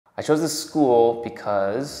I chose this school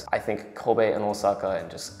because I think Kobe and Osaka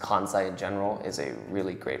and just Kansai in general is a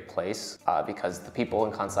really great place because the people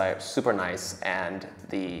in Kansai are super nice, and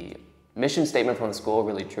the mission statement from the school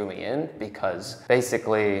really drew me in because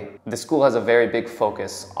basically the school has a very big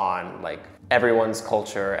focus on like everyone's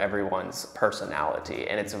culture, everyone's personality,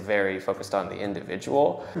 and it's very focused on the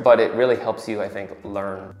individual, but it really helps you, I think,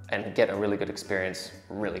 learn and get a really good experience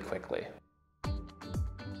really quickly.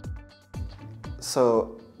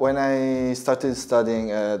 So when I started studying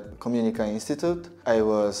at Communica Institute, I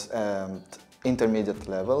was intermediate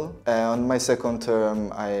level. On my second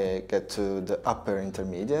term, I get to the upper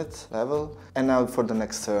intermediate level, and now for the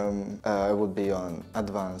next term, I will be on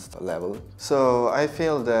advanced level. So I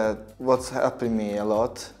feel that what's helping me a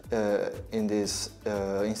lot in this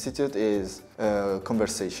institute is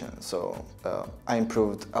conversation. So I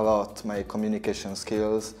improved a lot my communication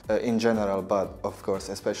skills in general, but of course,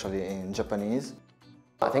 especially in Japanese.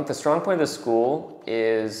 I think the strong point of the school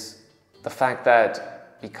is the fact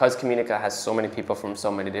that because Communica has so many people from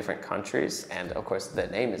so many different countries, and of course the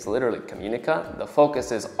name is literally Communica, the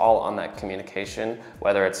focus is all on that communication,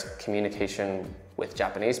 whether it's communication with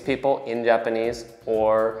Japanese people in Japanese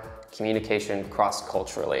or communication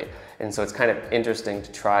cross-culturally. And so it's kind of interesting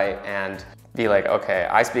to try and be like, okay,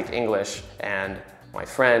 I speak English and my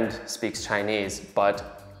friend speaks Chinese,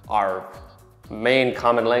 but our main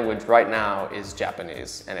common language right now is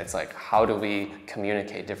Japanese. And it's like, how do we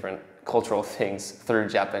communicate different cultural things through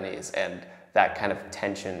Japanese? And that kind of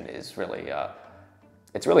tension is really,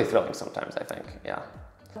 it's really thrilling sometimes, I think, yeah.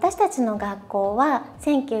 私たちの学校は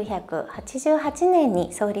1988年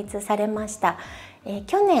に創立されました。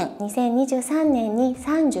去年2023年に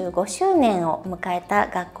35周年を迎えた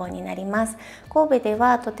学校になります。神戸で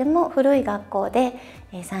はとても古い学校で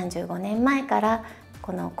35年前から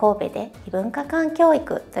この神戸で異文化間教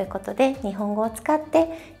育ということで日本語を使って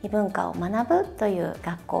異文化を学ぶという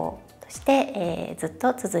学校としてずっ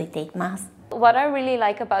と続いています。What I really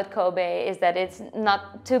like about Kobe is that it's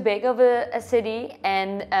not too big of a city,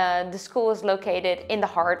 and the school is located in the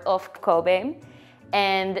heart of Kobe.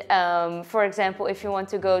 And for example, if you want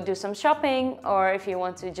to go do some shopping or if you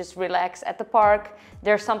want to just relax at the park,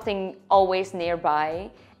 there's something always nearby.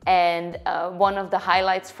 And one of the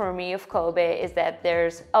highlights for me of Kobe is that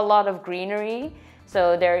there's a lot of greenery.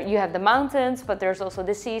 So there you have the mountains, but there's also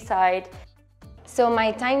the seaside. So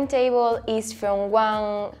my timetable is from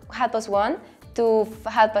 1:30 to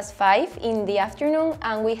 5:30 in the afternoon,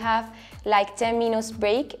 and we have like 10 minutes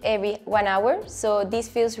break every 1 hour. So this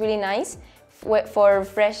feels really nice for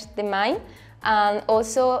fresh the mind. And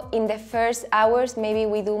also in the first hours, maybe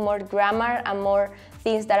we do more grammar and more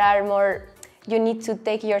things that are more, you need to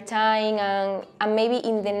take your time, and maybe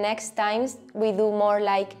in the next times we do more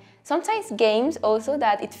like sometimes games also,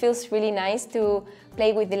 that it feels really nice to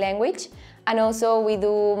play with the language. And also we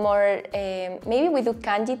do more, maybe we do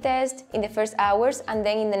kanji test in the first hours, and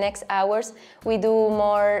then in the next hours we do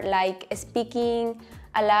more like speaking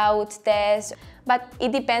aloud test. But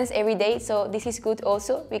it depends every day, so this is good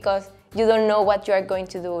also because you don't know what you are going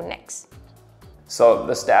to do next. So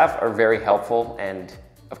the staff are very helpful, and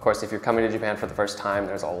of course if you're coming to Japan for the first time,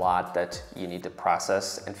 there's a lot that you need to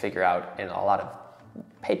process and figure out in a lot of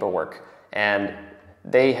paperwork. And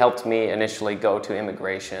they helped me initially go to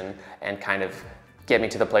immigration and kind of get me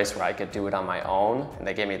to the place where I could do it on my own. And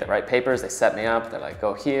they gave me the right papers, they set me up, they're like,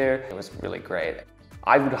 go here. It was really great.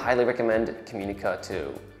 I would highly recommend Communica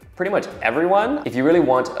to pretty much everyone. If you really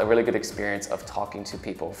want a really good experience of talking to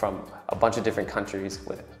people from a bunch of different countries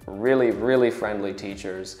with really, really friendly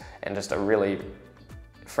teachers and just a really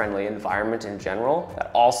friendly environment in general that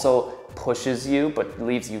also pushes you but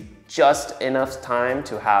leaves you just enough time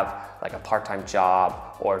to have like a part-time job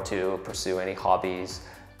or to pursue any hobbies,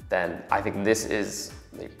 then I think this is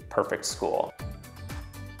the perfect school.